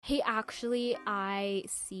Hey, actually, I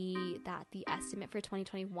see that the estimate for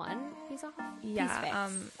 2021 is off. Yeah.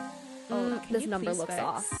 This number looks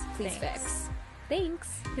off. Please fix. Thanks.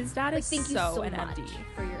 His dad is thank you so so an much MD.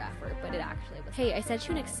 for your effort, but it actually was. Hey, I sent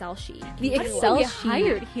you an Excel sheet. The How do you Excel get sheet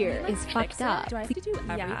hired here is Fix fucked it? up. Do I have to do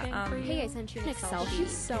everything for you? Hey, I sent you an Excel Thank sheet. you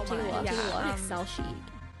so Take a much. look. Yeah, Take a look. um, Excel sheet.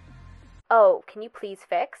 Oh, can you please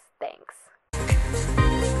fix? Thanks.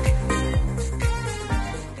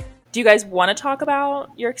 Do you guys want to talk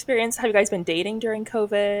about your experience? Have you guys been dating during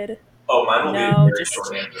COVID? Oh, mine will be No, a very just-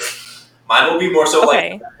 short answer. Mine will be more so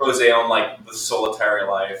Okay. like Jose on like the solitary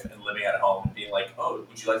life and living at home and being like, oh,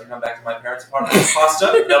 would you like to come back to my parents' apartment for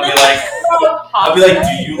pasta? And I'll be like,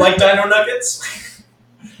 do you like dino nuggets?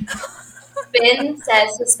 Finn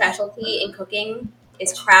says his specialty in cooking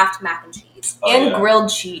is Kraft mac and cheese. Oh, and yeah. grilled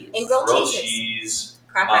cheese. And grilled Grilled cheeses. cheese.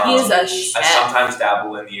 Kraft mac He is and a cheese. I chef. sometimes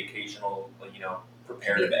dabble in the occasional,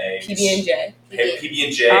 preparative eggs. PB&J.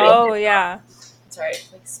 PB&J. Oh, yeah. Sorry,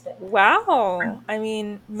 like spit. Wow. I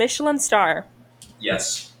mean, Michelin star.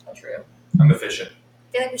 Yes, True. I'm efficient.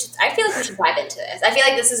 I feel like we should dive into this. I feel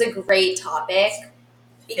like this is a great topic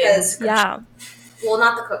because, Yeah. well,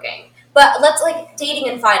 not the cooking, but let's like dating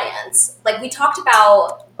and finance. Like we talked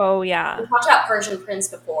about Oh, Persian Prince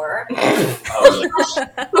before, Oh,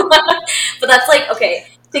 but that's like okay.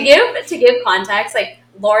 To give context, like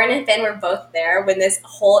Lauren and Finn were both there when this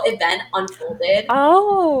whole event unfolded in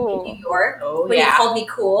Oh. New York. Oh, When he yeah. called me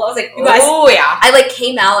cool, I was like, you guys. Oh, yeah. I like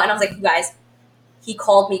came out and I was like, you guys, he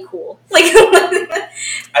called me cool. Like, I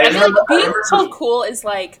I feel remember, like being called cool is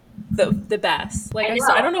like the best. Like I I, know.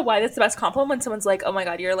 I don't know why that's the best compliment when someone's like, "Oh my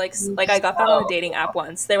god, you're like I got that on a dating app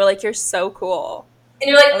once." They were like, "You're so cool." and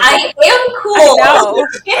you're like, I am cool. I know.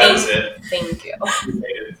 that was it. Thank you.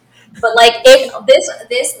 But like, if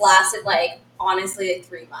this lasted like honestly like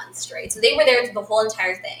 3 months straight, so they were there the whole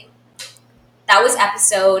entire thing. That was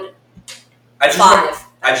episode I just 5.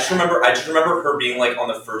 I just remember her being like on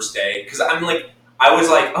the first day because I was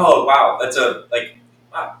like, oh wow, that's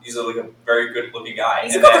wow, he's like a very good looking guy.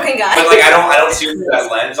 He's a And good then- looking guy. But like I don't see it through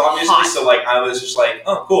that lens obviously, Hot. so like I was just like,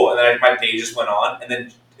 oh cool, and then my day just went on, and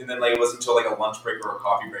then like it wasn't until like a lunch break or a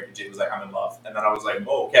coffee break, and Jake was like, I'm in love, and then I was like,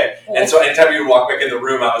 oh okay, and so anytime you would walk back in the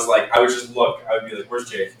room, I would just look, I would be like, where's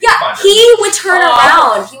Jake? Yeah, Find her. he would turn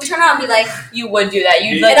around. He would turn around and be like, You would do that.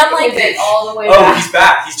 You'd And like I'm like, pivot all the way Oh, back. he's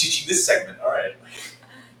back. He's teaching this segment. All right.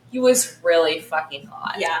 He was really fucking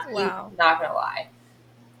hot. yeah. Wow. Not gonna lie.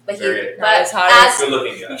 But he, Very- but As hot as Good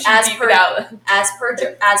looking guy. You should As beep per- it out. as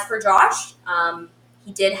per Josh,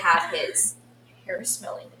 he did have his Hair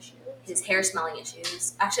smelling issues. hair smelling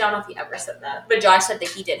issues. Actually, I don't know if he ever said that, but Josh said that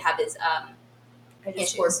he did have his I just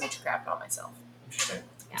issues. poured witchcraft on myself. Interesting.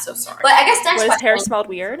 Yeah. I'm so sorry. But I guess next What, his question. hair smelled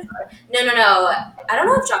weird? No. I don't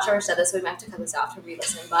know if Josh ever said this, so we might have to cut this off to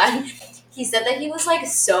re-listen. But he said that he was like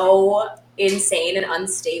so insane and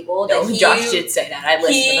unstable no, that Josh did say that. I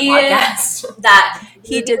listened to the podcast. that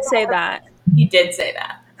He did say that. He did say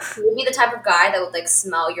that. he would be the type of guy that would like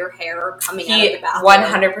smell your hair coming out He of the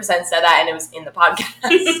bathroom. 100% said that, and it was in the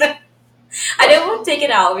podcast. I didn't want to take it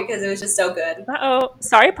out because it was just so good. Uh-oh.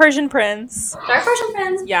 Sorry, Persian Prince. Sorry, Persian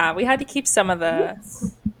friends. Yeah, we had to keep some of the...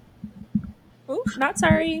 Ooh, not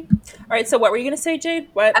sorry. All right, so what were you going to say, Jade?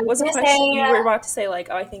 What I was was the gonna question? say, You were about to say, like,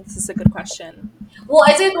 oh, I think this is a good question. Well,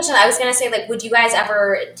 it's a good question. I was gonna say like, would you guys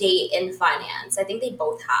ever date in finance? I think they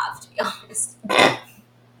both have, to be honest.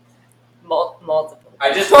 Multiple.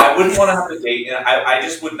 I wouldn't want to have to date. I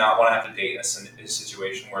just would not want to have to date in a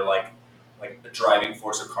situation where like the driving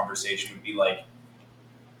force of conversation would be like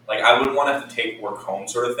I wouldn't want to have to take work home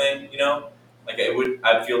sort of thing. You know, like it would.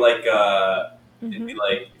 I'd feel like it'd be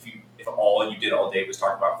like if all you did all day was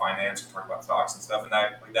talk about finance or talk about stocks and stuff and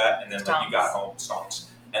that, and then like you got home stocks,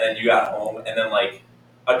 and then you got home, and then like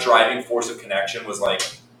a driving force of connection was like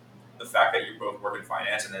the fact that you both work in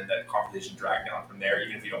finance, and then that conversation dragged down from there,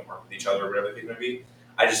 even if you don't work with each other or whatever the case may be.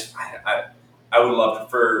 I would love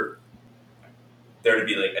for there to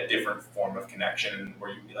be like a different form of connection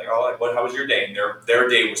where you'd be like, oh, like, how was your day? And their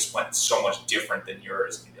day was went so much different than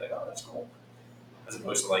yours, and you'd be like, oh, that's cool. As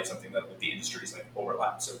opposed to like something that with the industries like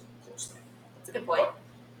overlap so closely. That's a good point.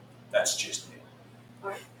 That's just me.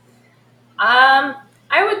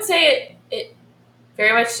 I would say it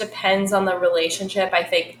very much depends on the relationship. I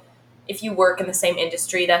think if you work in the same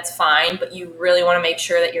industry, that's fine, but you really want to make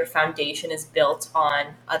sure that your foundation is built on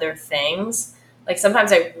other things. Like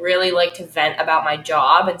sometimes I really like to vent about my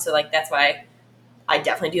job, and so like that's why I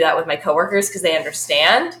definitely do that with my coworkers because they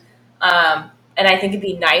understand. And I think it'd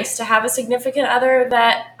be nice to have a significant other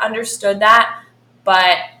that understood that,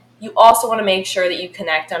 but you also want to make sure that you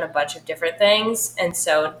connect on a bunch of different things, and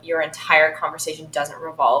so your entire conversation doesn't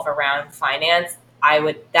revolve around finance.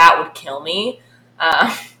 that would kill me.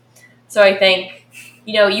 So I think,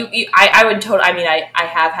 I would totally, I mean, I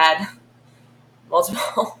have had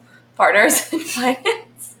multiple partners in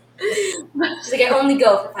finance. She's like, I only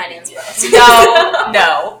go for finance bros.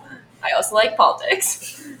 No. I also like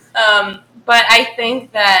politics. But I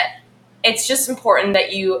think that it's just important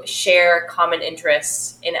that you share common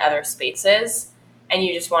interests in other spaces. And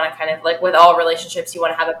you just want to kind of, like with all relationships, you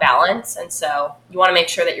want to have a balance. And so you want to make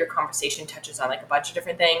sure that your conversation touches on like a bunch of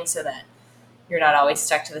different things so that you're not always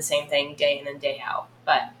stuck to the same thing day in and day out.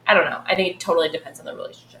 But I don't know. I think it totally depends on the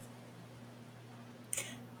relationship.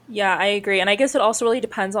 Yeah, I agree. And I guess it also really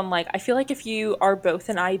depends on, like, I feel like if you are both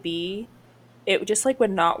an IB, it just, like,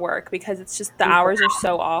 would not work because it's just the hours are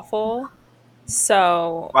so awful.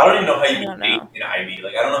 So I don't even know how you I can don't date know. in IB.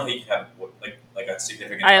 Like, I don't know how you can have like a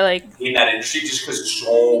significant I like in that industry just because it's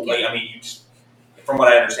so like. I mean, you just, from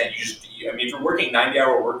what I understand, I mean, if you're working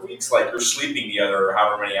 90-hour work weeks, like you're sleeping the other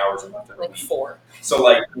however many hours a month of the Like week. 4. So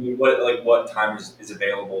like, I mean, what time is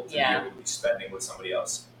available to be able to be spending with somebody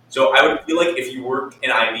else? So I would feel like if you work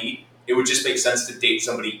in IB, it would just make sense to date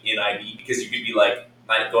somebody in IB because you could be like,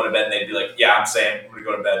 going to bed, and they'd be like, "Yeah, I'm saying we're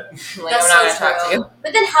gonna go to bed." Like, That's I'm not so going to talk to true. you.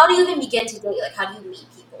 But then how do you even begin to date? Like, how do you meet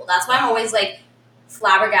people? That's why I'm always, like,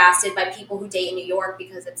 flabbergasted by people who date in New York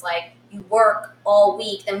because it's like, you work all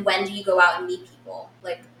week, then when do you go out and meet people?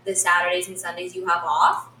 Like, the Saturdays and Sundays you have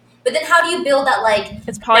off? But then how do you build that, like...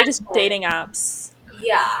 it's probably just dating apps.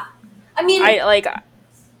 Yeah. I mean...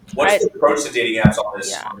 What's the approach to dating apps on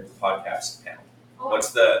this podcast panel?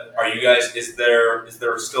 Are you guys, is there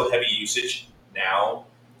still heavy usage now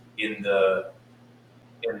in the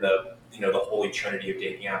the holy trinity of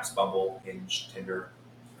dating apps, Bumble, Hinge, Tinder,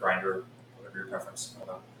 Grindr, whatever your preference?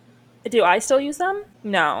 Do I still use them?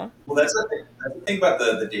 No. Well, that's the thing. That's the thing about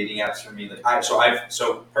the dating apps for me. Like,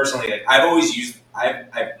 personally, like,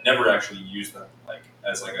 I've never actually used them like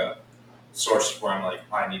as like a source where I'm like,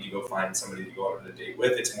 I need to go find somebody to go out on a date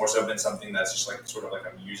with. It's more so been something that's just like sort of like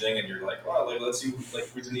I'm using, and you're like, well, like, let's see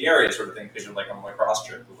who's in the area, sort of thing, because you're like on my cross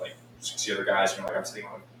trip with like 60 other guys, and you're like, I'm sitting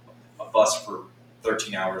on a bus for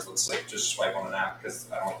 13 hours. Let's like just swipe on an app because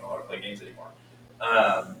I don't know how to play games anymore.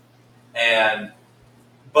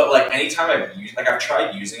 But like anytime I've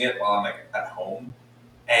tried using it while I'm like at home,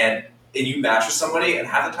 and you match with somebody, and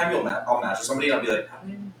half the time I'll match with somebody, and I'll be like, I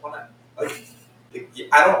don't even want to like.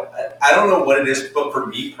 I don't know what it is, but for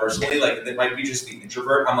me personally, like it might be just the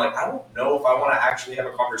introvert. I'm like, I don't know if I want to actually have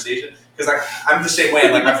a conversation because I'm the same way.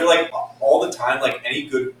 I'm like, I feel like all the time, like any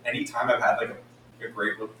time I've had like a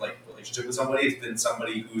great like relationship with somebody, it's been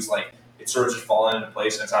somebody who's like it's sort of just fallen into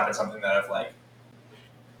place, and it's not been something that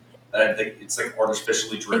I think it's like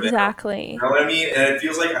artificially driven. Exactly. You know what I mean? And I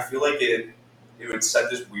feel like it would set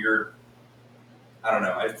this weird. I don't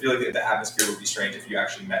know. I feel like the atmosphere would be strange if you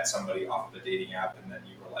actually met somebody off of a dating app and then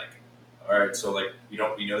you were like, all right, so like we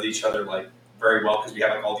know each other like very well because we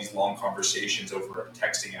have like all these long conversations over a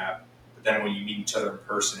texting app. But then when you meet each other in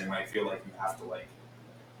person, it might feel like you have to like,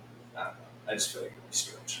 I don't know. I just feel like it would be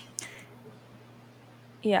strange.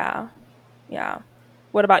 Yeah.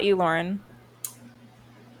 What about you, Lauren?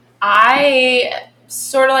 I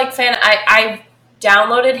sort of like I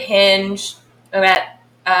downloaded Hinge. I met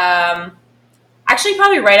actually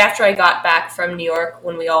probably right after I got back from New York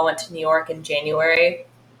when we all went to New York in January.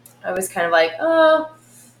 I was kind of like, oh,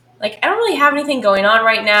 like I don't really have anything going on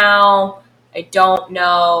right now. I don't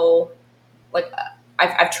know. Like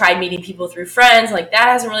I've tried meeting people through friends. Like that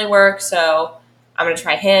hasn't really worked. So I'm going to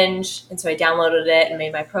try Hinge. And so I downloaded it and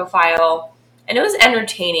made my profile. And it was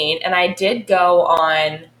entertaining. And I did go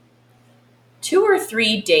on 2 or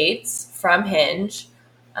 3 dates from Hinge.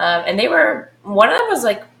 And one of them was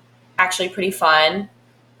like actually pretty fun.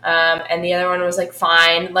 And the other one was like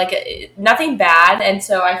fine, like nothing bad. And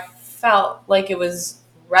so I felt like it was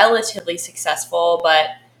relatively successful, but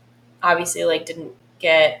obviously like didn't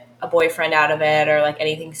get a boyfriend out of it or like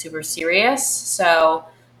anything super serious. So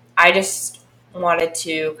I just wanted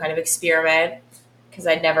to kind of experiment because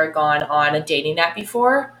I'd never gone on a dating app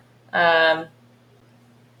before. And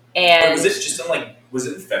was it just was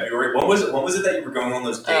it in February? When was it that you were going on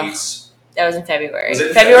those dates? That was in February. Was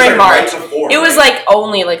it February, like March. Right before, it was like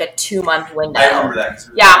only like a 2-month window. I remember that.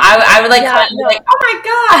 Yeah, I would like like, oh my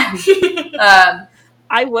god.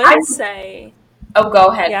 I would say. Oh, go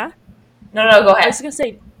ahead. Yeah. No, go ahead. I was gonna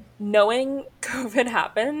say, knowing COVID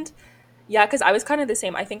happened, yeah, because I was kind of the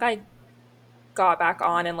same. I think I got back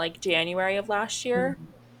on in like January of last year. Mm-hmm.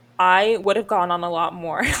 I would have gone on a lot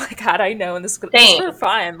more, like had I known this was for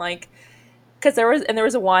fun, like. Because there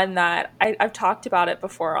was one that I've talked about it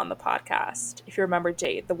before on the podcast. If you remember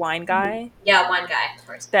Jade, the wine guy. Yeah, wine guy, of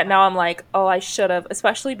course. That now I'm like, oh, I should have,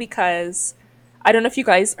 especially because I don't know if you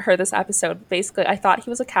guys heard this episode. But basically, I thought he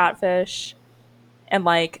was a catfish, and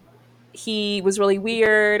like he was really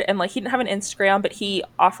weird, and like he didn't have an Instagram, but he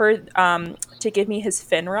offered to give me his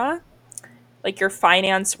FINRA, like your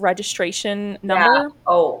finance registration number.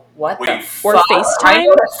 Oh, what Wait, the or fuck? FaceTime? I know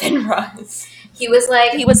what FINRA is. He was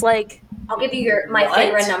like, I'll give you my What?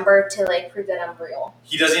 FINRA number to like prove that I'm real.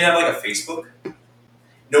 He doesn't even have like a Facebook.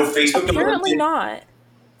 No Facebook. apparently number. not.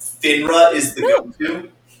 FINRA is the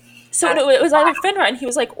go-to. So it was either FINRA, and he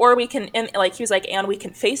was like, or we can, and like he was like, and we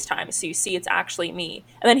can FaceTime, so you see it's actually me.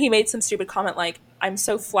 And then he made some stupid comment like, "I'm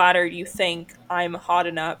so flattered you think I'm hot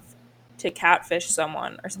enough to catfish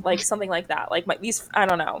someone," or like something like that. Like these, I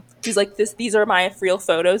don't know. He's like, these are my real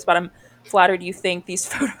photos, but I'm flattered you think these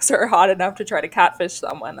photos are hot enough to try to catfish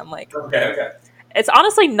someone. I'm like, Okay. it's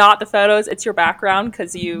honestly not the photos; it's your background,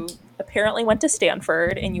 because you apparently went to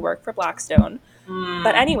Stanford and you work for Blackstone.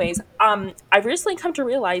 But anyways, I've recently come to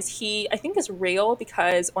realize I think is real,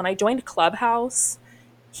 because when I joined Clubhouse,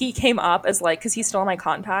 he came up as like, because he's still in my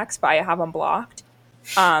contacts, but I have him blocked.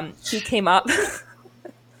 He came up.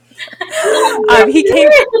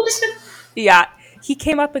 He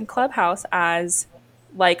came up in Clubhouse as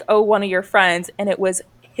like, oh, one of your friends, and it was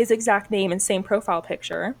his exact name and same profile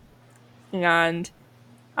picture. And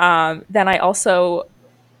then I also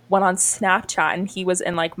went on Snapchat, and he was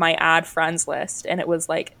in like my add friends list, and it was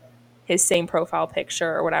like his same profile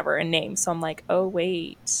picture or whatever and name. So I'm like, oh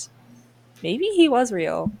wait, maybe he was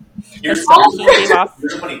real. Here's He gave off.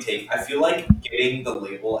 a funny take. I feel like getting the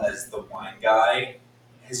label as the wine guy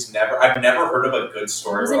I've never heard of a good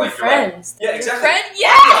story where like you're like, yeah, exactly.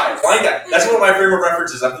 Wine guy. That's one of my favorite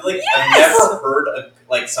references. I feel like I've never heard of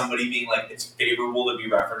like somebody being like, it's favorable to be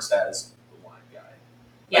referenced as the wine guy.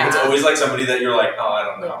 Like it's always like somebody that you're like, oh, I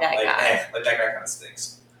don't know, Like that guy. Like that guy kind of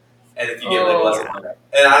stinks. And if you get labeled as the wine guy,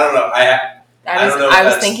 and I don't know, I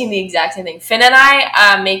was thinking the exact same thing. Finn and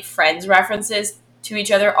I make friends references to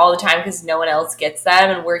each other all the time because no one else gets them,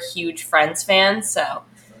 and we're huge Friends fans. So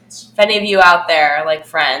if any of you out there are like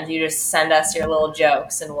Friends, you just send us your little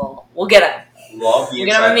jokes, and we'll get them. Love the We'll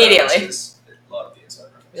get them immediately. references. Love the inside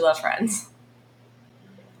references. We love Friends.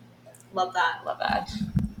 Love that. Love that.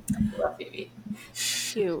 We love Phoebe.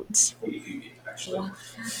 Cute. Phoebe, actually.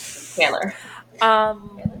 Chandler.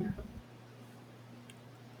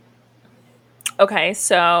 Okay,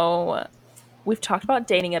 so we've talked about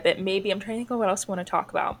dating a bit. Maybe I'm trying to think of what else we want to talk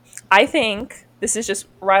about. I think this is just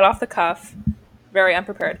right off the cuff, very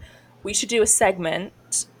unprepared. We should do a segment.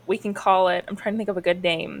 We can call it, I'm trying to think of a good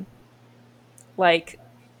name. Like,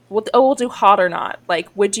 we'll do hot or not. Like,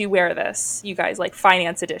 would you wear this? You guys, like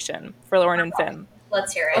finance edition for Lauren and Finn.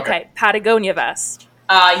 Let's hear it. Okay, Patagonia vest.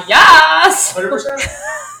 Yes! 100%.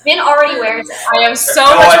 Finn already wears it. I am so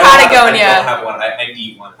No, much I don't Patagonia. have one. I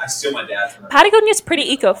need one. I steal my dad's one. Patagonia's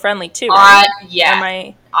pretty eco-friendly too, right? Am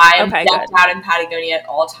I am okay, decked good. out in Patagonia at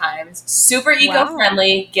all times. Super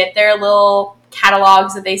eco-friendly. Get their little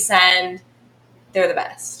catalogs that they send. They're the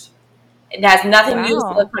best. It has nothing to do with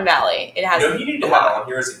Silicon Valley. It has. You know, you need to have on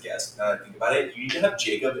here as a guest. Now that I think about it, you need to have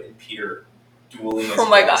Jacob and Peter dueling. As Oh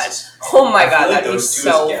my guests. Oh my I feel god, like that'd be those two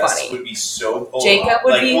so as guests funny. Would be so polar. Jacob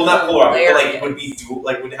would like, be well, not polar, but like hilarious. would be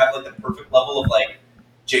would have like the perfect level of like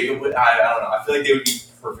Jacob would. I don't know. I feel like they would be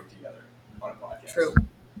perfect together on a podcast. True.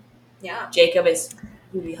 Yeah. Jacob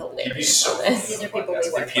would be hilarious. He'd be so. on this. These are people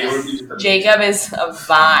we work Peter would be perfect. Jacob is a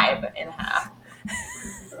vibe and a half.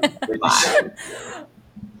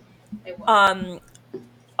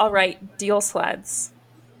 All right, deal sleds.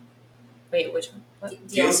 Wait, which one? What?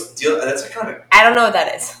 Deal. That's kind of. I don't know what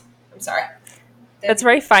that is. I'm sorry. That's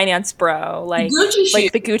very finance bro, like Gucci shoes.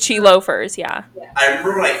 like the Gucci loafers, yeah. I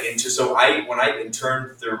remember when I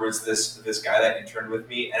interned, there was this guy that interned with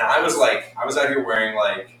me, and I was out here wearing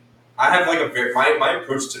like, I have like a very my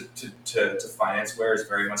approach to finance wear is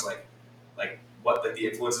very much like what the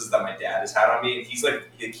influences that my dad has had on me, and he's like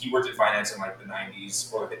he worked in finance in like the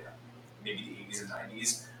 90s or like maybe the 80s and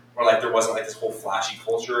 90s, where like there wasn't like this whole flashy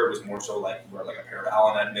culture. It was more so like you wear like a pair of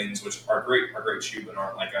Allen Edmonds, which are great shoe, but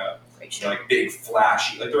aren't like a like big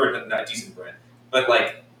flashy, like they're a decent brand. But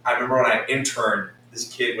like I remember when I interned,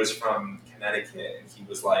 this kid was from Connecticut, and he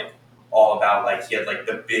was like all about like he had like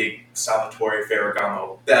the big Salvatore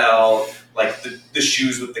Ferragamo belt, like the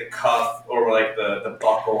shoes with the cuff or like the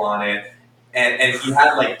buckle on it, and he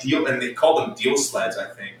had like deal, and they called them deal sleds, I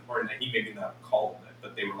think, or he maybe not called them it,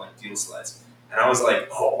 but they were like deal sleds. And I was like,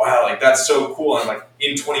 oh wow, like that's so cool. And like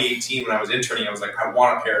in 2018 when I was interning, I was like, I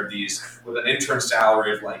want a pair of these with an intern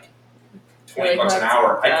salary of like $20 an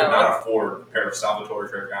hour. I could not afford a pair of Salvatore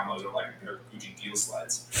Ferragamos or like a pair of Gucci deal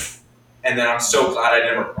sleds. And then I'm so glad I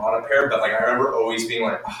never bought a pair, but like I remember always being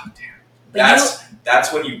like, oh damn, But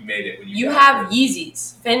that's when you've made it. When you have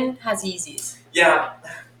Yeezys. Finn has Yeezys. Yeah,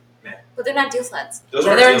 But they're not deal sleds. those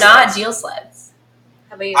So are they're deal not sleds. deal sleds.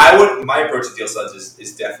 How about you? My approach to deal sleds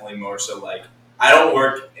is definitely more so like I don't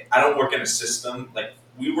work in a system like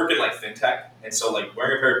we work in like fintech, and so like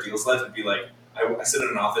wearing a pair of deal sleds would be like I sit in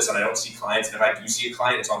an office and I don't see clients, and if I do see a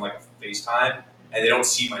client, it's on like a FaceTime, and they don't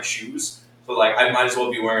see my shoes. So like I might as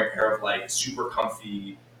well be wearing a pair of like super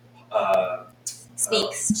comfy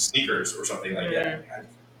sneakers or something like that.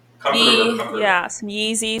 Comfort. Yeah, some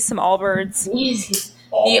Yeezys, some Allbirds. Yeezys.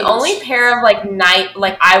 The only pair of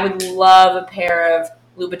like I would love a pair of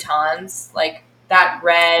Louboutins, like that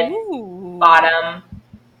red Ooh. bottom.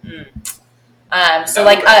 So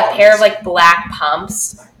like a pair of like black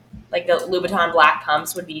pumps, like the Louboutin black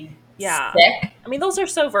pumps would be sick. I mean, those are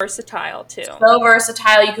so versatile too. So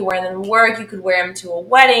versatile. You could wear them to work. You could wear them to a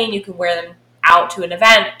wedding. You could wear them out to an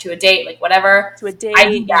event, to a date, like whatever. To a date, I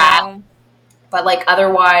do that. But like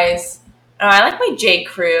otherwise, I like my J.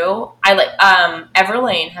 Crew. I like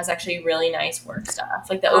Everlane has actually really nice work stuff,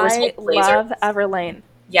 like the oversized blazer. I love Everlane.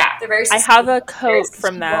 Yeah, They're very. I have a coat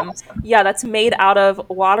from them. Yeah, that's made out of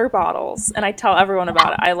water bottles, and I tell everyone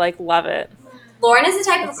about it. I love it. Lauren is the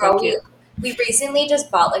type of girl. So we recently just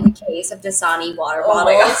bought like a case of Dasani water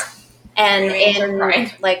bottles, and in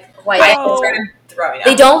like white.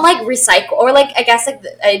 They don't like recycle, or like I guess like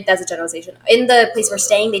that's a generalization. In the place we're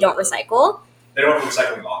staying, they don't recycle. They don't have a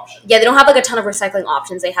recycling option. Yeah, they don't have like a ton of recycling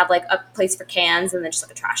options. They have like a place for cans and then just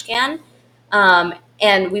like a trash can.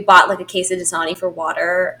 And we bought like a case of Dasani for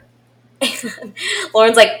water.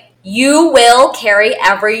 Lauren's like, you will carry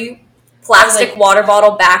every plastic water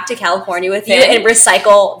bottle back to California with you and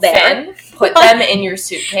recycle there. Put them in your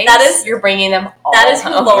suitcase. You're bringing them all. That is who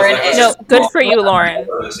Lauren is. No, good for you, Lauren.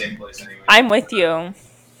 Go to the same place anyway. I'm with you.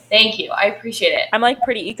 Thank you. I appreciate it. I'm like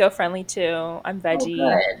pretty eco-friendly too. I'm veggie.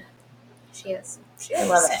 Oh, good. She is. I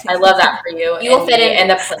love it. I love that for you. You will fit in.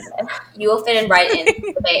 You will fit in right in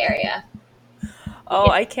the Bay Area. Oh,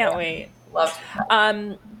 I can't wait. Love. All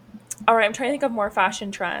right, I'm trying to think of more fashion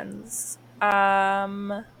trends.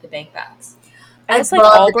 The bank bags. I guess like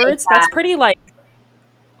Allbirds. That's pretty like.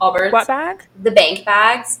 Allbirds. What bag? The bank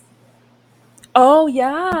bags. Oh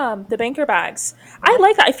yeah, the banker bags. I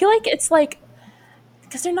like that. I feel like it's like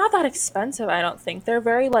because they're not that expensive. I don't think they're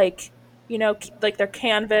very like like they're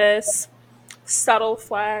canvas, subtle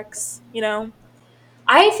flex.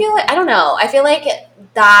 I feel like I don't know. I feel like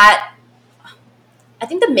that. I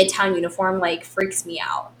think the Midtown uniform like freaks me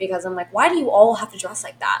out because I'm like, why do you all have to dress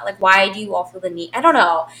like that? Like, why do you all feel the need? I don't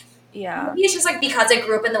know. Yeah. Maybe it's just like because I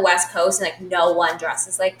grew up in the West Coast and like no one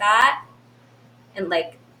dresses like that, and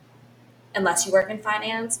like unless you work in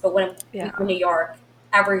finance. But when we were in New York,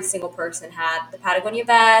 every single person had the Patagonia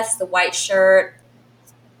vest, the white shirt,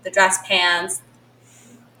 the dress pants,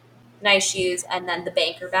 nice shoes, and then the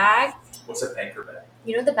banker bag. What's a banker bag?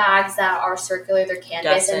 You know the bags that are circular, they're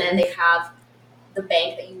canvas, and then they have the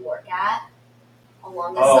bank that you work at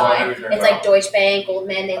along the side. It's like Deutsche Bank,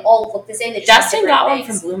 Goldman, they all look the same. They just Justin got one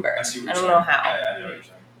from Bloomberg. I don't know how. I know what you're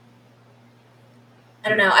saying. I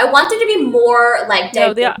don't know. I want there to be more like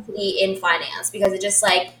diversity in finance because it just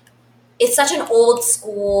like it's such an old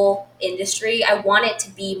school industry. I want it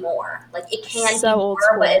to be more. Like it can be more,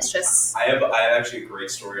 but it's just. I have actually a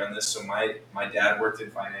great story on this. So my dad worked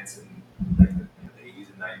in finance in like the 80s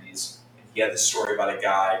and 90s. He had this story about a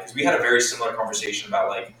guy because we had a very similar conversation about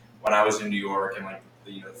like when I was in New York and like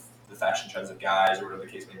the fashion trends of guys or whatever the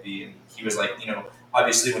case may be, and he was like,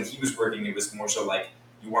 obviously when he was working, it was more so like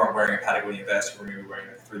you weren't wearing a Patagonia vest, you were maybe wearing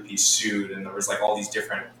a 3-piece suit, and there was like all these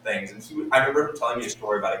different things. And I remember him telling me a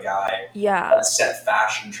story about a guy that set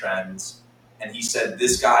fashion trends, and he said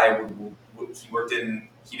this guy he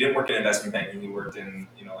didn't work in investment banking, he worked in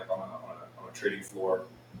like on a trading floor,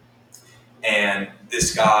 and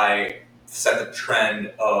this guy set the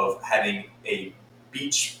trend of having a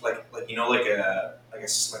beach like the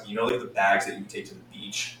bags that you take to the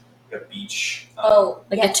beach, like a beach a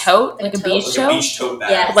tote, like a beach tote, a beach tote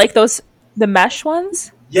bag, like those the mesh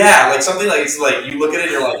ones. Yeah, like something like it's like you look at it,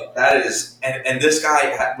 and you're like that is, and this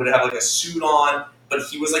guy would have like a suit on, but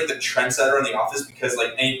he was like the trendsetter in the office because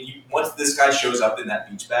like once this guy shows up in that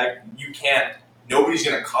beach bag, nobody's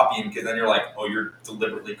gonna copy him because then you're like, oh, you're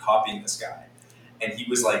deliberately copying this guy. And he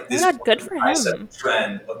was like, "This good for him." Set the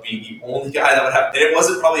trend of being the only guy that would have. And it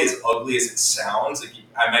wasn't probably as ugly as it sounds. Like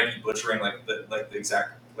I might be butchering like the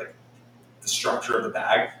exact like the structure of the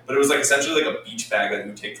bag, but it was like essentially like a beach bag that you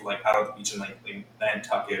would take to like out on the beach in like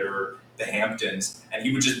Nantucket or the Hamptons. And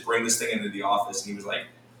he would just bring this thing into the office, and he was like,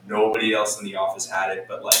 nobody else in the office had it,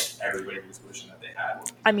 but like everybody was wishing that they had one.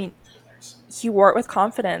 I mean, he wore it with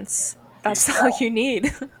confidence. That's all you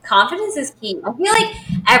need. Confidence is key. I feel like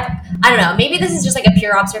I don't know. Maybe this is just like a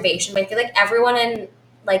pure observation, but I feel like everyone in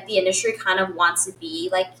like the industry kind of wants to be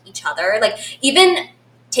like each other. Like even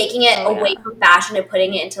taking it away from fashion and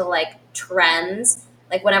putting it into like trends.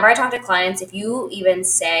 Like whenever I talk to clients, if you even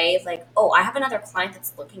say like, "Oh, I have another client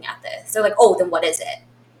that's looking at this," they're like, "Oh, then what is it?"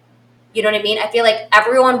 You know what I mean? I feel like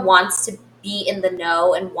everyone wants to be in the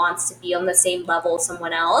know and wants to be on the same level as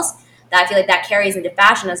someone else. That I feel like that carries into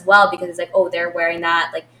fashion as well because it's like, oh, they're wearing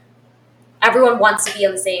that. Like everyone wants to be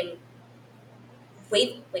on the same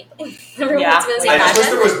everyone wants to be on the same I just wish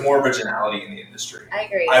fashion. there was more originality in the industry. I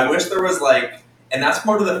agree. I wish there was like, and that's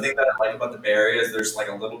part of the thing that I like about the Bay Area is there's like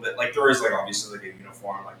a little bit like there is like obviously like a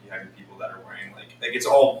uniform, like you have your people that are wearing like it's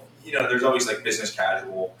all there's always like business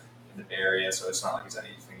casual in the Bay Area, so it's not like it's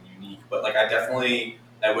anything unique. But like I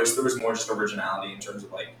wish there was more just originality in terms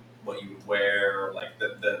of like what you would wear, or like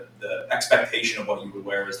the expectation of what you would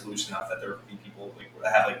wear is loose enough that there could be people like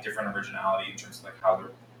that have like different originality in terms of like how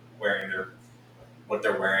they're wearing what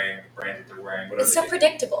they're wearing, the brand that they're wearing, whatever. It's so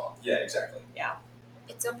predictable. Yeah, exactly. Yeah,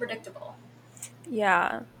 it's so predictable.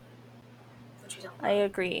 Yeah, Which we don't I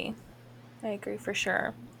agree. I agree for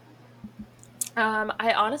sure.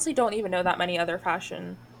 I honestly don't even know that many other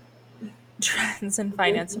fashion trends in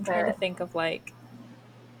finance. I'm trying to think of like.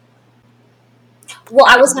 Well,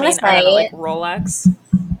 I was gonna say, I don't know, like Rolex.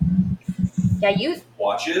 Yeah, you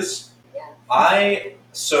watches. Yeah.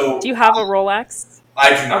 Do you have a Rolex? I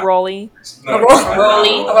do not. A Rolly? A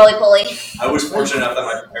Roly Poly. I was fortunate enough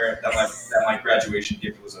that my graduation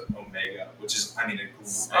gift was an Omega, which is an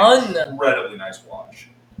incredibly nice watch.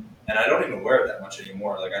 And I don't even wear it that much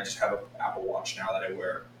anymore. Like I just have an Apple Watch now that I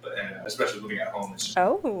wear, and especially living at home, it's just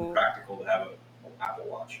practical to have an Apple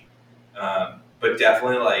Watch. But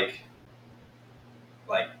definitely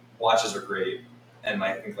like watches are great, and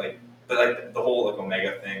I think but the whole like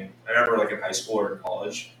Omega thing. I remember like in high school or in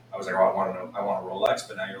college, I was like, oh, I want a Rolex,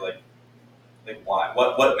 but now you're like why?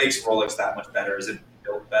 What makes Rolex that much better? Is it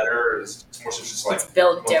built better? Or is it more just like it's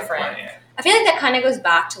built different? I feel like that kind of goes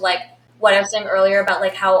back to like what I was saying earlier about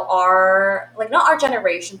like how our not our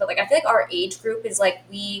generation, but like I feel like our age group is like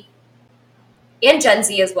and Gen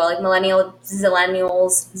Z as well, like millennials,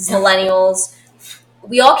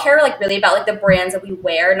 we all care like really about like the brands that we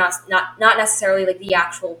wear, not necessarily like the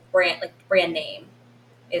actual brand name.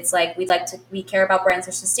 It's like we care about brands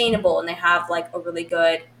that are sustainable and they have like a really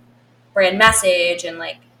good brand message and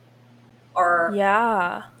like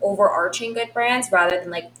are overarching good brands rather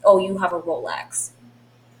than like, oh, you have a Rolex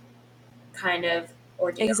kind of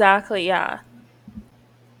ordeal. Exactly, yeah.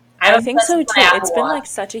 I think so too. It's been like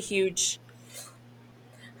such a huge.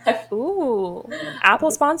 Ooh, Apple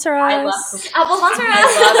sponsor us. Apple sponsor us.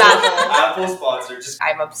 I love Apple sponsor.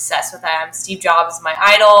 I'm obsessed with them. Steve Jobs is my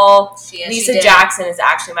idol. Lisa Jackson is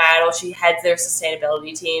actually my idol. She heads their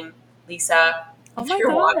sustainability team. Lisa, oh my you're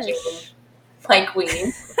gosh. watching, my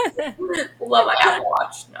queen. Love my Apple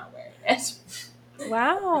Watch. Not wearing it.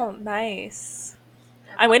 Wow, nice.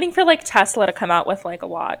 I'm waiting for like Tesla to come out with like a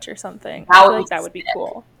watch or something. I feel like that would be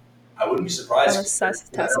cool. I wouldn't be surprised. I'm obsessed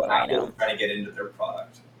with Tesla right now. Trying to get into their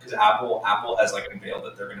product because Apple has like unveiled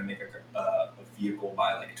that they're going to make a vehicle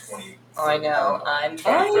by like 20. I know. I'm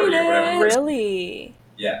really.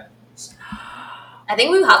 Yeah. I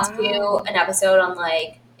think we have to do an episode on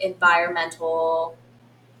like environmental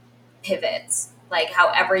pivots, like how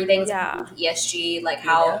everything's ESG, like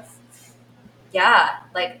how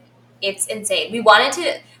like it's insane. We wanted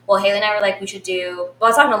to. Well, Haley and I were like, we should do. Well, I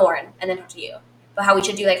was talking to Lauren and then to you. But how we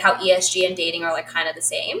should do like how ESG and dating are like kind of the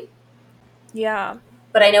same. Yeah.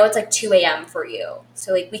 But I know it's like 2 a.m. for you,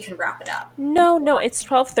 so like we can wrap it up. No, it's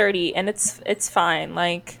 12:30 and it's fine.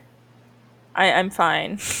 Like, I'm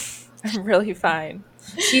fine. I'm really fine.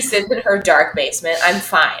 She sits in her dark basement. I'm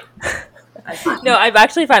fine. No, I'm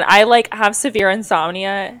actually fine. I like have severe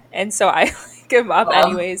insomnia, and so I give up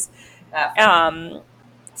anyways.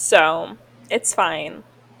 So it's fine.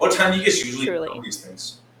 What time do you guys usually do these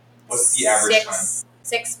things? What's the average time?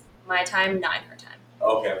 6 my time, 9 her time.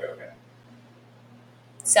 Okay.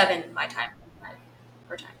 7 my time, 9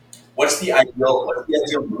 her time. What's the ideal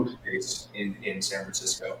move space in San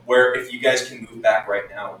Francisco? Where if you guys can move back right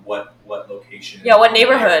now, what location? Yeah, what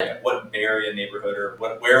neighborhood? What Bay Area neighborhood or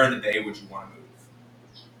where in the Bay would you want to move?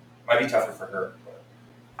 Might be tougher for her. But.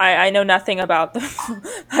 I know nothing about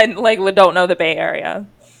I don't know the Bay Area.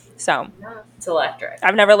 So it's electric.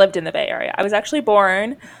 I've never lived in the Bay Area. I was actually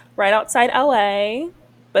born right outside LA,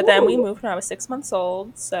 but then we moved when I was 6 months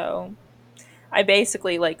old. So I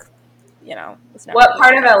basically was never. What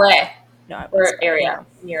part of LA? No, or area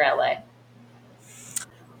near LA?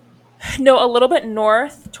 No, a little bit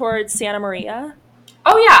north towards Santa Maria.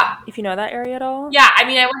 Oh, yeah. If you know that area at all. Yeah, I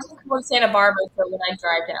mean, I went to Santa Barbara, so when I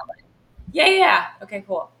drive down. Yeah. Okay,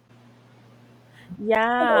 cool.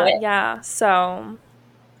 Yeah, yeah. So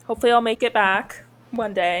hopefully I'll make it back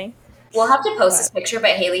one day. We'll have to post this But- picture,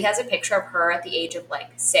 but Haley has a picture of her at the age of like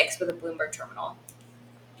 6 with a Bloomberg terminal.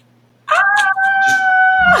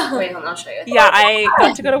 Wait, hold on, I'll show you. Yeah, I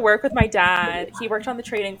got to go to work with my dad. He worked on the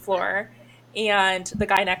trading floor, and the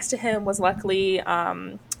guy next to him was luckily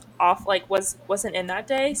off, like wasn't in that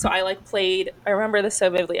day. So I like played. I remember this so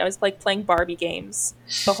vividly. I was like playing Barbie games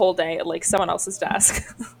the whole day at like someone else's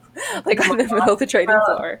desk, like in the middle of the trading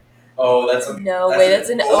floor. Oh, that's a No that's way, an that's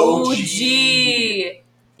an OG. OG.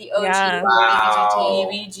 The OG Yeah. Wow.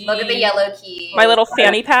 EVG. Look at the yellow key. My little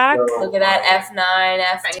fanny pack. Look at that F9,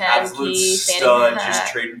 F10 Absolute key, stud, fanny just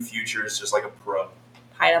pack, trading futures, just like a pro.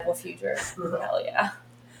 pineapple future. Hell yeah.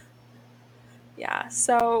 Yeah.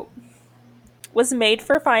 So was made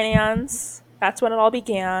for finance. That's when it all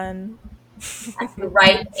began. At the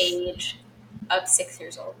right age of 6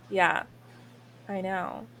 years old. Yeah, I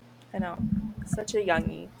know. Such a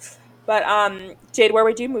youngie. But Jade, where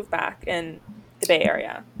would you move back in the Bay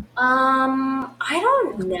Area? I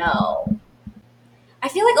don't know. I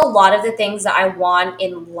feel like a lot of the things that I want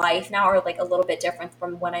in life now are like a little bit different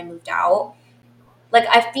from when I moved out. Like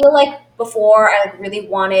I feel like before I like really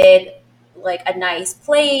wanted like a nice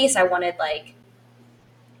place. I wanted like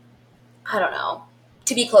I don't know,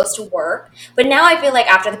 to be close to work. But now I feel like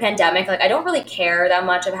after the pandemic, like I don't really care that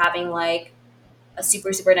much of having like a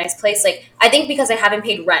super, super nice place. Like I think because I haven't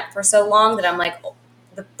paid rent for so long that I'm like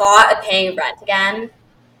the thought of paying rent again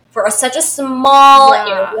for such a small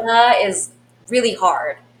Yeah. area is really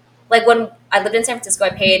hard. Like when I lived in San Francisco, I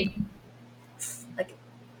paid like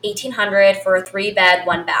 $1,800 for a 3-bed,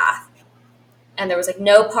 1-bath. And there was like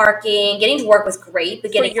no parking. Getting to work was great, but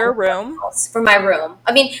For getting your room? for my room.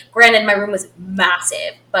 I mean, granted, my room was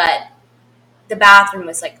massive, but the bathroom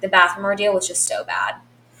ordeal was just so bad.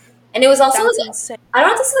 And it was also, That's like, insane. I don't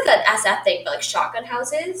know if this is like an SF thing, but like shotgun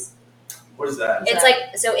houses. What is that? It's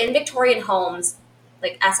like, so in Victorian homes,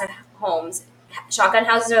 like SF homes, shotgun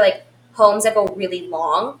houses are like homes that go really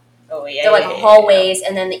long. Oh yeah. They're like yeah, yeah, hallways,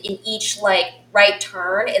 and then in each like right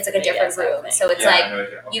turn, it's like a Yeah, different yeah, room. something. So it's Yeah, I like know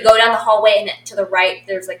it, you okay. go down the hallway, and to the right,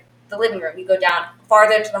 there's like the living room. You go down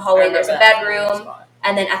farther into the I hallway, remember there's a that bedroom, spot.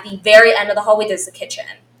 and then at the very end of the hallway, there's the kitchen.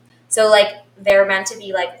 So like they're meant to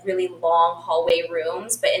be like really long hallway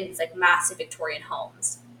rooms, but in these like massive Victorian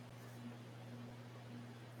homes.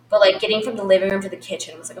 But like getting from the living room to the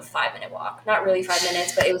kitchen was like a 5-minute walk. Not really 5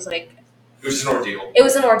 minutes, but it was like It was just an ordeal. it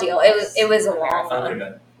was an ordeal. It was a long I one. would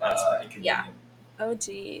have been Yeah. Oh,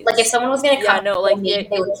 geez. Like if someone was gonna come, Yeah, no, kill like, me, it-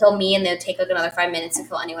 they would kill me, and they would take like another 5 minutes to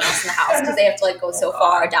kill anyone else in the house because they have to like go so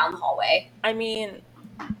far down the hallway. I mean,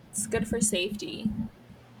 it's good for safety.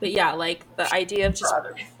 But yeah, like the idea of just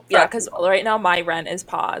yeah, because right now my rent is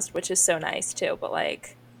paused, which is so nice too. But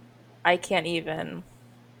like, I can't even,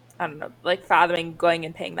 I don't know, like fathoming going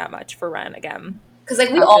and paying that much for rent again. Because like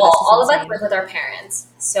we After this is all of us insane. live with our parents,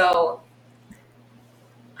 so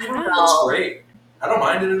I don't Yeah. know. That's great. I don't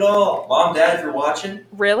mind it at all. Mom, Dad, if you're watching,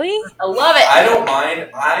 Really? I love it. I don't mind.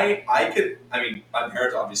 I mean, my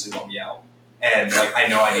parents obviously want me out. And like I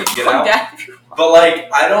know I need to get out. But like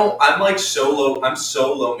I'm so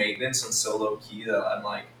low maintenance and so low key that I'm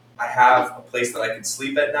like I have a place that I can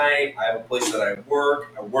sleep at night. I have a place that I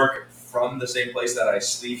work from the same place that I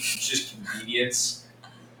sleep. It's just convenience.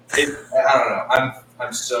 I don't know.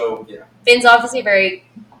 I'm so yeah. Finn's obviously very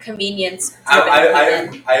convenience.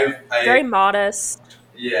 I Very modest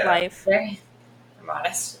yeah. life. Very.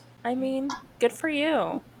 Modest. I mean, good for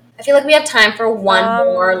you. I feel like we have time for one Um,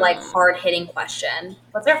 more like hard hitting question.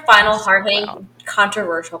 What's our final hard hitting Wow.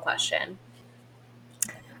 controversial question?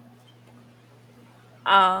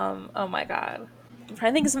 Oh my god. I'm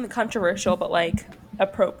trying to think of something controversial, but like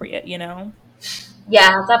appropriate, you know?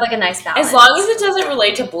 Yeah, let's have like a nice balance. As long as it doesn't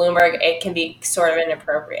relate to Bloomberg, it can be sort of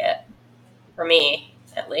inappropriate. For me,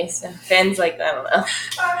 at least. And Finn's like, I don't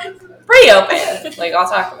know. Pretty open. Like, I'll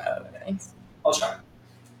talk about other things. I'll try.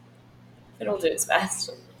 Finn will do his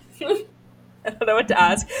best. I don't know what to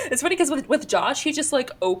ask. It's funny because with Josh, he just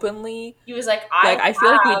like openly, He was like, I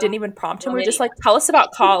feel like we didn't even prompt him. We were just like, tell us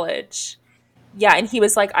about college. Yeah, and he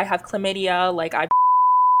was like, I have chlamydia, like I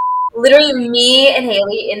literally me and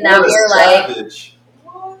Haley in that What a we're like savage.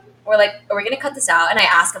 we're like, are we gonna cut this out? And I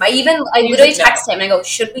ask him. I He literally was like, no. text him and I go,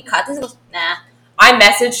 should we cut this? He goes, nah. I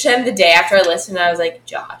messaged him the day after I listened, and I was like,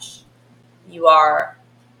 Josh, you are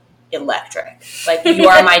electric. Like, you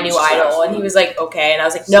are my new idol. And he was like, okay. And I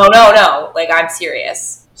was like, no. Like, I'm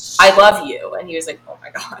serious. I love you. And he was like, oh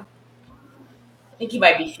my God. I think he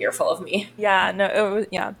might be fearful of me. yeah, no, it was,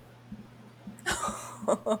 yeah.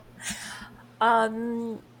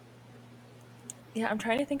 Yeah, I'm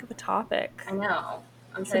trying to think of a topic. I know.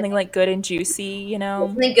 I'm trying Something to like good and juicy, you know?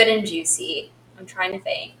 something good and juicy. I'm trying to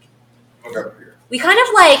think. I'll grab a beer. We kind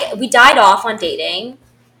of like we died off on dating,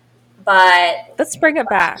 but Let's bring it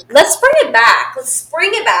back. let's bring it back. Let's bring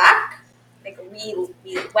it back. Like we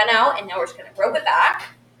went out and now we're just gonna rope it back.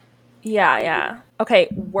 Yeah. Okay,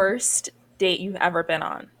 worst date you've ever been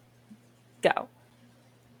on. Go.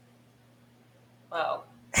 Wow.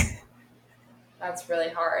 That's really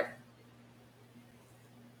hard.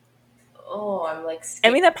 Oh, I'm like I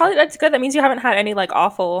mean, that's good. That means you haven't had any like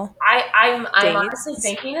awful. I'm dates. honestly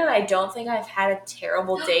thinking that I don't think I've had a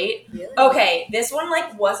terrible date. Really? Okay, this one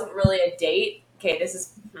like wasn't really a date. Okay, this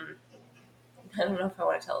is I don't know if I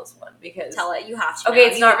want to tell this one because Tell it. You have to. okay,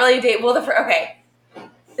 now. it's not really a date. Well, okay.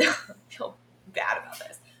 I feel bad about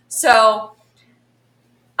this. So,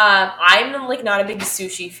 I'm like not a big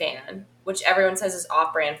sushi fan, which everyone says is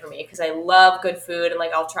off-brand for me because I love good food and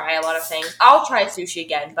like I'll try a lot of things. I'll try sushi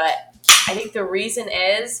again, but I think the reason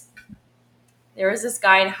is there was this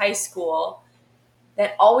guy in high school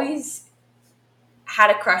that always had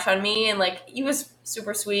a crush on me, and like he was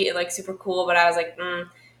super sweet and like super cool, but I was like,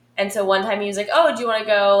 And so one time he was like, "Oh, do you want to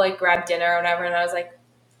go like grab dinner or whatever?" And I was like,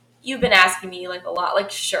 "You've been asking me like a lot, like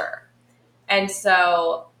sure." And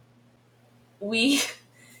so he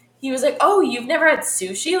was like, "Oh, you've never had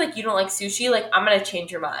sushi? Like you don't like sushi? Like I'm gonna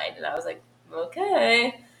change your mind." And I was like,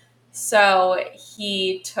 "Okay." So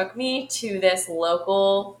he took me to this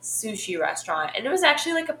local sushi restaurant, and it was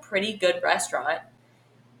actually like a pretty good restaurant.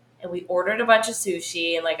 And we ordered a bunch of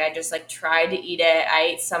sushi, and like I just like tried to eat it. I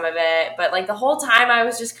ate some of it, but like the whole time I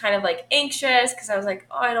was just kind of like anxious because I was like,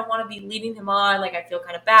 oh, I don't want to be leading him on. Like I feel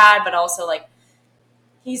kind of bad, but also like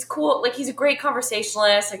he's cool. Like he's a great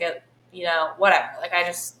conversationalist. Like whatever. Like I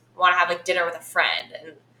just want to have like dinner with a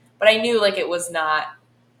friend, but I knew like it was not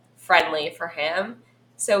friendly for him.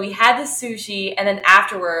 So we had the sushi, and then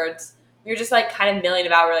afterwards we were just like kind of milling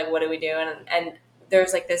about. We're like, what do we do? And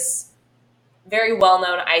there's like this very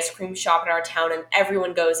well-known ice cream shop in our town, and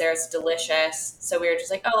everyone goes there. It's delicious. So we were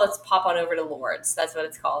just like, oh, let's pop on over to Lord's. That's what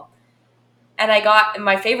it's called. And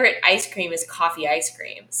my favorite ice cream is coffee ice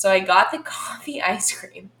cream. So I got the coffee ice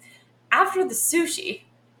cream after the sushi,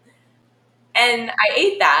 and I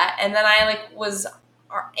ate that, and then I like was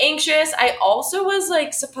anxious. I also was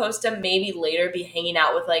like supposed to maybe later be hanging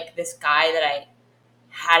out with like this guy that I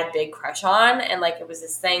had a big crush on, and like it was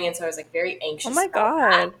this thing, and so I was like very anxious. Oh my about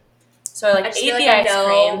god. that. So I like I just ate feel like the I ice know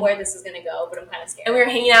cream, where this is gonna go, but I'm kind of scared. and we were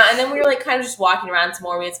hanging out, and then we were like kind of just walking around some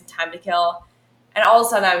more. We had some time to kill, and all of a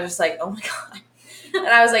sudden I was just like, oh my god. And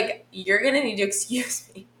I was like, you're gonna need to excuse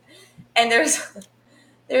me. And there's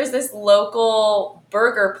this local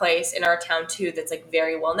burger place in our town too that's like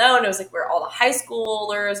very well known. It was like where all the high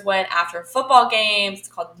schoolers went after football games. It's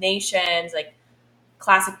called Nations, like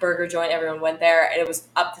classic burger joint. Everyone went there, and it was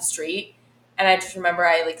up the street. And I just remember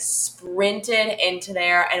I like sprinted into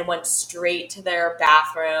there and went straight to their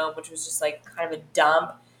bathroom, which was just like kind of a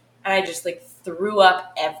dump. And I just like threw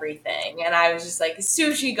up everything. And I was just like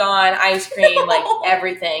sushi gone, ice cream, like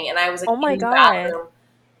everything. And I was like Oh my in the God. bathroom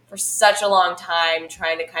for such a long time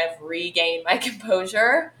trying to kind of regain my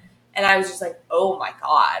composure. And I was just like, oh my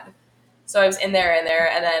God. So I was in there, and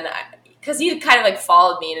then because he kind of like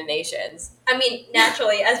followed me into Nations. I mean,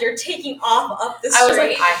 naturally, as you're taking off up the street, I was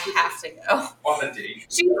like, I have to go. On a date.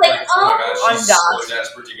 she was like, Oh my oh, gosh, on she's dots. so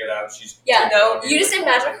desperate to get out. She's yeah. no. You just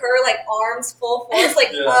imagine her like arms full force, like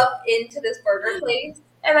Yeah. up into this burger place.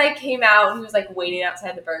 And I came out, and he was like waiting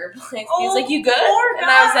outside the burger place. He was Oh, like, "You good?" poor And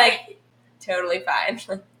I was guy. like, "Totally fine."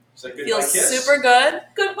 It's like, goodbye Feels kiss. super good.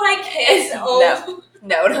 Goodbye, kiss. Oh,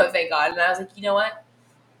 No, thank God. And I was like, you know what?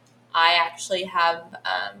 I actually have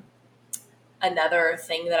another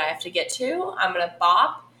thing that I have to get to. I'm gonna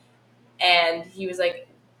bop. And he was like,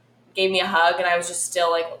 gave me a hug, and I was just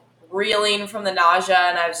still like reeling from the nausea,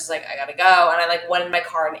 and I was just like, I gotta go. And I like went in my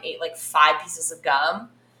car and ate like 5 pieces of gum.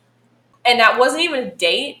 And that wasn't even a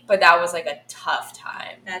date, but that was like a tough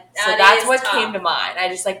time. So that's is what tough. came to mind. I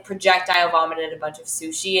just like projectile vomited a bunch of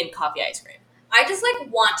sushi and coffee ice cream. I just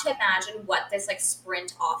like want to imagine what this like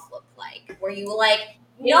sprint off looked like, where you like.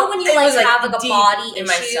 You know when you It like was, like, have like a deep body in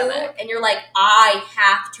my issue stomach. and you're like, I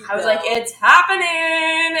have to. I was go. like, it's happening,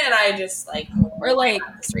 and I just like Or like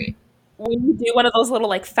down the street. when you do one of those little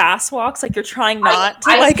like fast walks, like you're trying not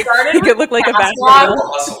to I like started make with it look like a fast bad walk.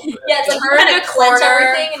 deal. Hustle. yeah, it's like you Turn kind the of clench corner.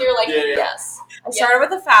 everything, and you're like, Yeah, yeah. Yes. I started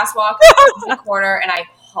with a fast walk to the corner, and I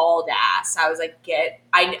hauled ass. I was like,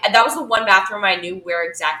 that was the one bathroom I knew where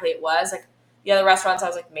exactly it was. Like the other restaurants, I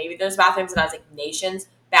was like, maybe there's bathrooms, and I was like, Nations,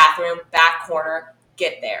 bathroom, back corner,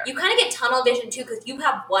 get there. You kind of get tunnel vision too because you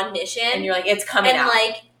have one mission, And you're like, it's coming and out.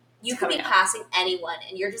 like you It's could be coming out. passing anyone,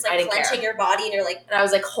 and you're just I like didn't clenching care. your body, and you're like, And I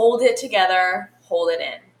was like, hold it together, hold it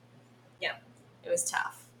in. Yeah, it was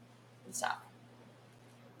tough. It was tough.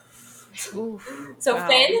 Oof. So, Wow.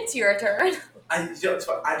 Finn, it's your turn. I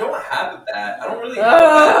don't have that. I don't really have a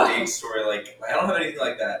bad date story. Like I don't have anything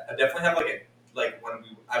like that. I definitely have like when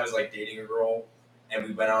I was like dating a girl and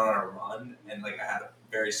we went out on a run and like I had a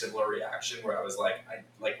very similar reaction where I was like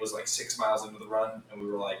was like 6 miles into the run and we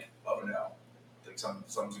were like, oh no, like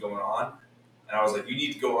something's going on, and I was like, you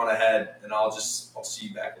need to go on ahead and I'll see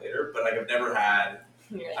you back later. But like I've never had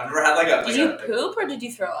like a. Did you poop or did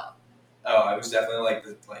you throw up? Oh, I was definitely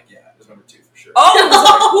yeah, it was number 2 for sure. Oh, it was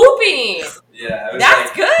like pooping. Yeah, it was That's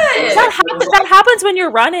like, good. That happens when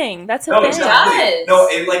you're running. That's the No, thing. exactly. does. No,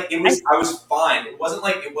 I was fine. It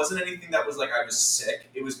wasn't anything that was like I was sick.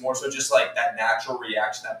 It was more so just like that natural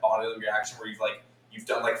reaction, that bodily reaction where you've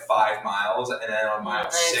done like 5 miles and then on mile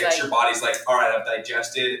And 6 it's like- your body's like, all right, I've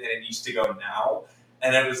digested and it needs to go now.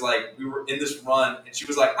 And it was like we were in this run and she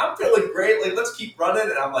was like, I'm feeling great, like let's keep running,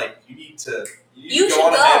 and I'm like, you need to you should go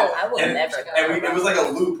on go. ahead. I would And- never go. And it was like a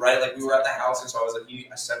loop, right? Like we were at the house, and so I was like,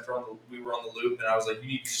 I sent her we were on the loop, and I was like, you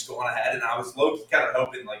need to just go on ahead. And I was low-key kind of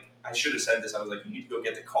hoping, like, I should have said this. I was like, you need to go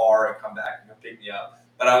get the car and come back and come pick me up.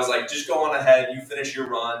 But I was like, just go on ahead, you finish your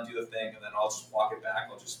run, do the thing, and then I'll just walk it back.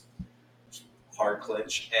 I'll just hard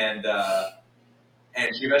clinch. And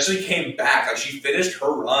she eventually came back. Like she finished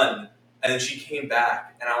her run, and then she came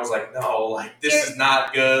back, and I was like, no, like this is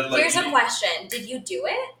not good. Like, here's a question: did you do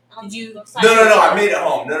it? Did you? No, I made it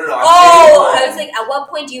home. No. Oh, I was like, at what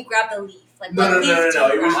point do you grab the leaf? Like, No. what leaf do you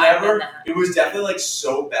It was grab? I've done never. that. It was definitely like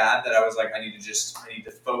so bad that I was like, I need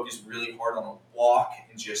to focus really hard on the walk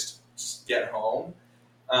and just get home.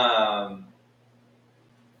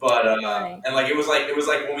 And like it was like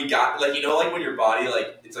when we got like like when your body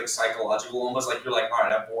like it's like psychological almost, like you're like, all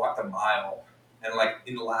right, I've walked a mile, and like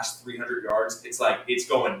in the last 300 yards, it's like it's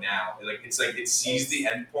going now. It's like it sees the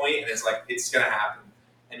end point and it's like it's gonna happen,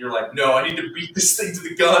 and you're like, no, I need to beat this thing to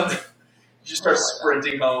the gun. You just start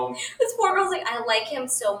sprinting home. This poor girl's like, I like him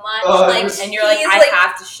so much. Oh, like, it was- And you're like, he's I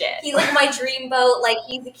have to shit. He's like my dreamboat. Like,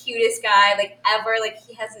 he's the cutest guy like ever. Like,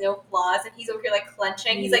 he has no flaws, and he's over here like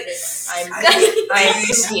clenching. He's like, I'm I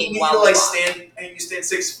seeing need while to we like walk. I need to stand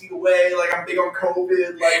 6 feet away. Like I'm big on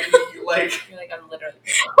COVID. Like You're like, I'm literally.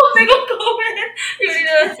 oh my god,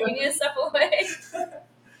 you need to step away.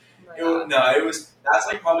 Oh my God. it was that's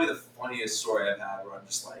like probably the funniest story I've had where I'm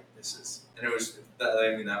just like, this is, and it was that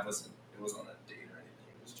it wasn't on a date or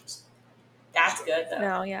anything. It was just That's good though.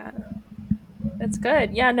 No, yeah. That's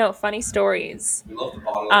good. Yeah, no, funny stories. we love the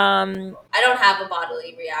bottle. I don't have a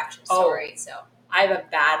bodily reaction Oh. story, so I have a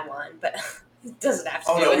bad one, but it doesn't have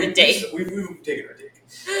to oh do no, with a date. we've taken our date.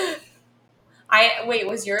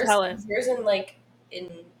 Was yours? Tell it. Was yours in like in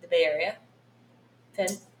the Bay Area? Finn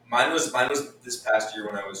Mine was this past year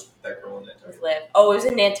when I was with that girl in Nantucket. with Liv. Oh, it was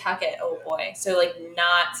in Nantucket. Oh boy, so like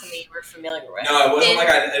not something you were familiar with. No, it wasn't like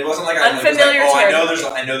I was Unfamiliar like,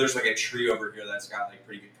 territory. I know there's like a tree over here that's got like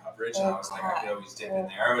pretty good coverage, and I was like, I could always dip in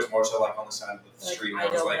there. It was more so like on the side of the Like, street. And I I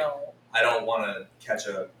was don't like, know. I don't want to catch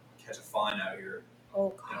a fine out here Oh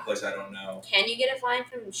in a god. place I don't know. can you get a fine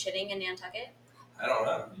from shitting in Nantucket? I don't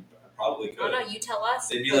know. I probably I could. don't know. You tell us.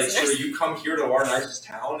 They'd be like, listeners. so you come here to our nicest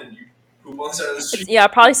town and you poop on the side of the street? Yeah,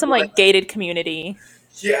 probably some like gated community.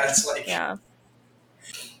 Yeah, it's like Yeah.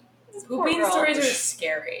 Poor Pooping girl. stories are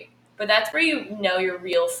scary, but that's where you know your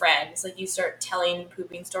real friends. Like you start telling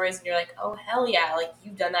pooping stories, and you're like, oh hell yeah, like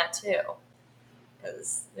you've done that too.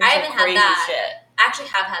 Because I haven't had crazy that. shit. I actually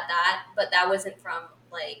have had that, but that wasn't from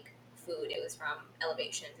like food. It was from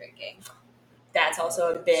elevation drinking. That's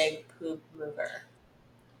also a big poop mover.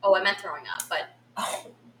 Oh, I meant throwing up, but Oh,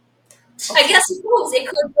 I guess it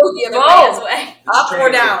could go the other Both. way. This Up is turning or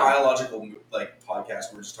into a down? biological like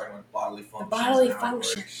podcast. We're just talking about bodily the functions. bodily and how it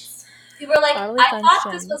works. functions. People were like, Bodily I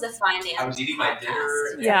thought this functions. was a finance I was eating my podcast. dinner.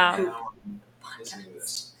 And Yeah. now I'm listening to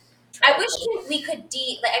this. I wish we could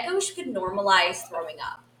I wish we could normalize throwing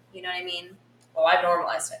up. You know what I mean? Oh, I've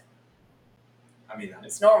normalized it. I mean, I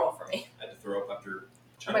It's normal for me. had to throw up after.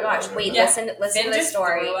 Oh my gosh! Wait, Yeah. listen to Finn this just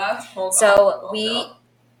story. threw up. Oh, God. So Oh, we no.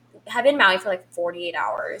 have been in Maui for like 48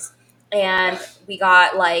 hours, and we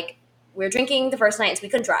got we were drinking the first night, so we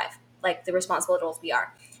couldn't drive like the responsible adults we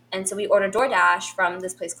are, and so we ordered DoorDash from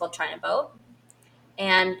this place called China Boat,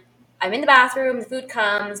 and I'm in the bathroom, the food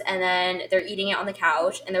comes, and then they're eating it on the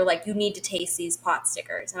couch, and they're like, you need to taste these pot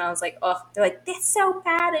stickers. And I was like, oh, they're like, this is so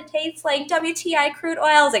bad, it tastes like WTI crude oil.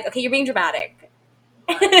 I was like, okay, you're being dramatic.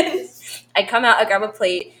 I come out, I grab a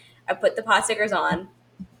plate, I put the pot stickers on,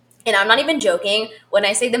 And I'm not even joking. When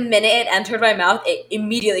I say the minute it entered my mouth, it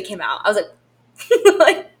immediately came out. I was like,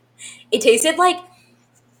 like it tasted like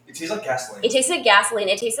It tastes like gasoline. It tasted like gasoline.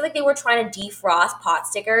 It tasted like they were trying to defrost pot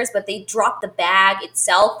stickers, but they dropped the bag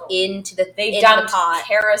itself into the They into dumped the pot.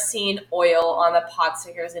 kerosene oil on the pot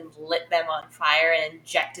stickers and lit them on fire and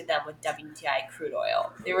injected them with WTI crude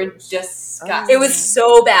oil. They were disgusting. It was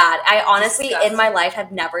so bad. I honestly, Disgusting. in my life,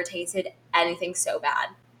 have never tasted anything so bad.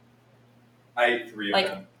 I ate 3 of Like,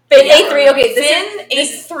 them. But Yeah. A3, okay, Finn ate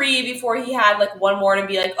this 3 before he had like one more to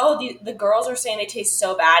be like, oh, the girls are saying they taste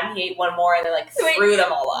so bad, and he ate one more and then like Wait, threw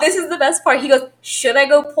them all up. this is the best part. He goes, should I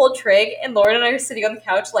go pull trig? And Lauren and I are sitting on the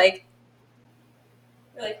couch like,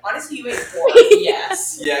 We're like, honestly, you ate 4.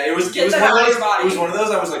 Yes. Yeah, it was Get one that of out of those. your body. It was one of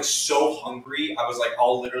those. I was like so hungry. I was like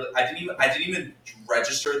all literally. I didn't even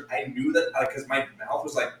register. I knew that because my mouth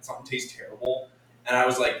was like something tastes terrible, and I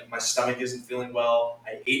was like my stomach isn't feeling well.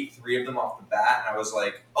 I ate 3 of them off the bat, and I was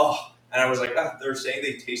like, oh. And I was like, they're saying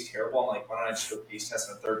they taste terrible. I'm like, why don't I just go taste test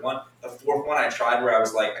on the 3rd one? The 4th one I tried where I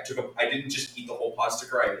was like, I didn't just eat the whole pot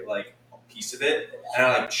sticker. I ate like a piece of it, and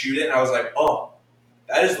I like chewed it, and I was like, oh,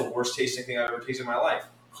 that is the worst tasting thing I've ever tasted in my life.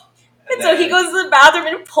 and so he goes to the bathroom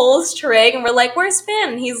and pulls trig, and we're like, where's Finn?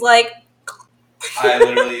 And he's like,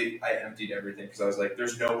 I emptied everything because I was like,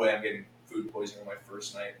 there's no way I'm getting food poisoning on my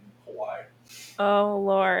first night in Hawaii. Oh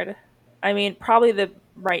Lord. I mean, probably the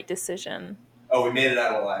right decision. Oh, we made it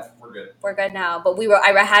out alive. We're good. we're good now. But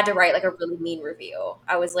I had to write like a really mean review.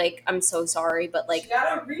 I was like, I'm so sorry, but like,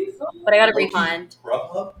 got a refund. but I got a Low-key, refund.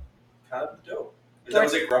 Grubhub? Kind of dope.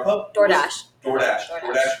 Was it Grubhub? DoorDash. DoorDash. DoorDash.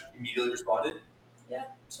 DoorDash immediately responded. Yeah.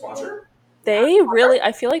 Sponsor. They really,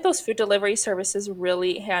 I feel like those food delivery services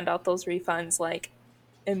really hand out those refunds like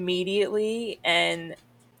immediately. And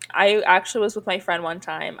I actually was with my friend one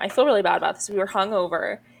time. I feel really bad about this. We were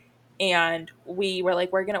hungover and we were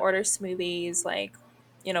like, we're going to order smoothies, like,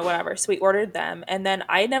 you know, whatever. So we ordered them. And then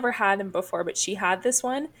I had never had them before, but she had this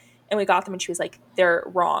one and we got them and she was like, they're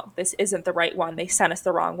wrong. This isn't the right one. They sent us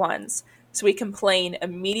the wrong ones. So we complain,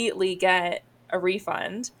 immediately get a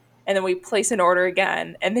refund. And then we place an order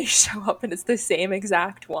again and they show up and it's the same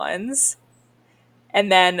exact ones.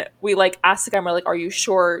 And then we like ask the guy, we're like, are you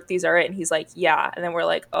sure these are it? And he's like, yeah. And then we're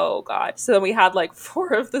like, oh God. So then we had like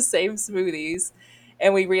 4 of the same smoothies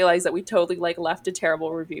and we realized that we totally like left a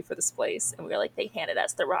terrible review for this place. And we were like, they handed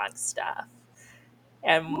us the wrong stuff.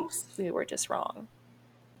 And we were just wrong.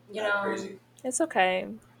 You Not know, crazy. It's okay.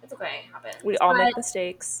 it's okay. It happens. We all But make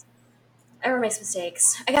mistakes. everyone makes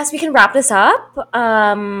mistakes. I guess we can wrap this up.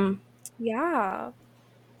 Yeah.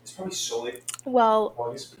 It's probably so late. Well, Well,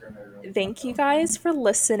 I guess we're gonna- thank you guys for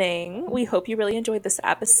listening. We hope you really enjoyed this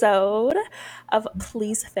episode of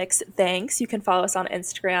Please Fix Thanks. You can follow us on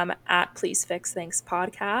Instagram at Please Fix Thanks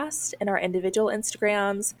Podcast and our individual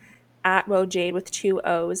Instagrams at Mojade with 2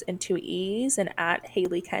 O's and 2 E's and at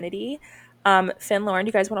Haley Kennedy. Finn, Lauren, do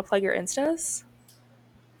you guys want to plug your Instas?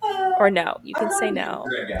 Or no? You can say no.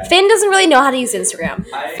 You're a guy. Finn doesn't really know how to use Instagram.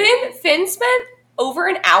 Finn spent over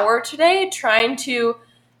an hour today trying to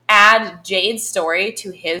add Jade's story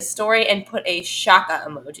to his story and put a shaka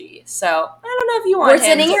emoji. So I don't know if you want We're him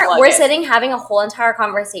sitting to here. plug We're it. sitting having a whole entire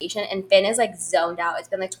conversation, and Finn is like zoned out. It's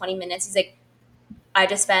been like 20 minutes. He's like, I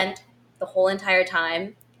just spent the whole entire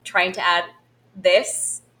time trying to add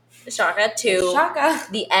this shaka to Shaka.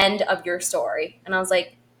 the end of your story, and I was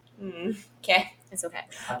like, Okay. it's okay.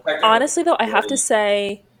 Honestly, though, I have to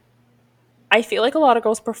say, I feel like a lot of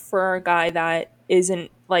girls prefer a guy that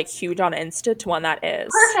isn't like huge on Insta to one that is.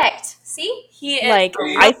 Perfect. See, He is Like,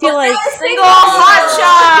 I feel like single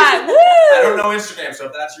hotshot. I don't know Instagram, so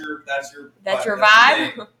if that's your That's your thing.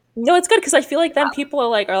 vibe. no, it's good because I feel like then people are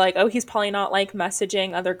like, oh, he's probably not like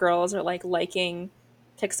messaging other girls or like liking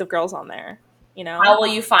pics of girls on there. You know? How will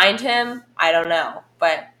you find him? I don't know,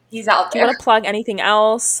 but he's out Do you there. want to plug anything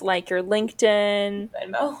else, like your LinkedIn,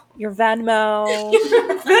 Venmo. your Venmo,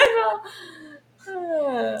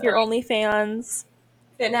 Venmo. your OnlyFans?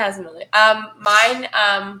 Finn has another.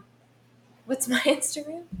 Mine. What's my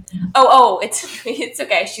Instagram? Oh, it's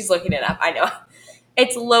okay. She's looking it up. I know.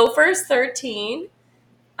 It's Loafers13.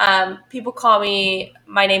 People call me.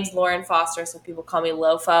 My name's Lauren Foster, so people call me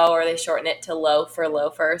Lofo, or they shorten it to Lo for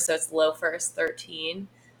Loafer. So it's Loafers13.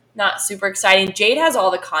 Not super exciting. Jade has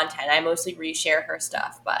all the content. I mostly reshare her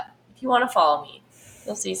stuff, but if you want to follow me,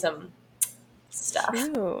 you'll see some stuff.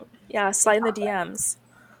 Cute. Yeah, slide in the DMs.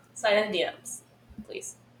 Slide in the DMs,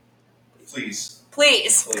 please. Please.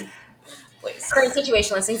 Please. Please. Please. current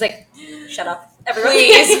situation listings. Like, shut up, everyone.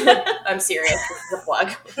 Please. I'm serious. This is a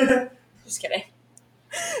plug. Just kidding.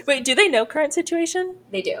 Wait, do they know current situation?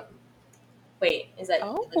 They do. Wait, is that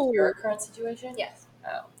Oh. like your current situation? Yes.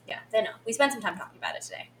 Oh. Yeah, they know. We spent some time talking about it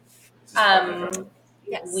today.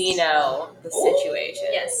 Yes. We know the situation.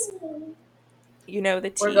 Yes. You know the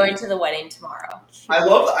tea. We're going to the wedding tomorrow. I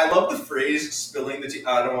love the phrase spilling the tea.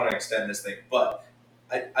 I don't want to extend this thing, but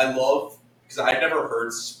I love, because I've never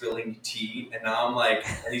heard spilling tea, and now I'm like,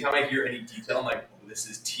 anytime I hear any detail, I'm like, oh, this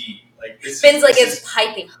is tea. Like this Spins is, like this it's is,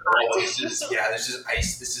 piping hot. oh, this is this is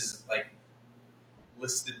ice. This is like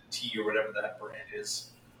listed tea or whatever that brand is.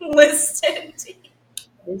 Listed tea.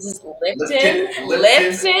 This is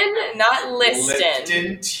Lipton, not Liston.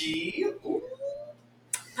 Lipton tea. Ooh.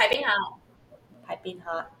 Piping hot. Piping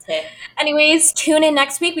hot tea. Anyways, tune in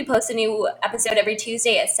next week. We post a new episode every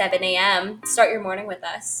Tuesday at 7 a.m. Start your morning with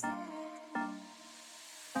us.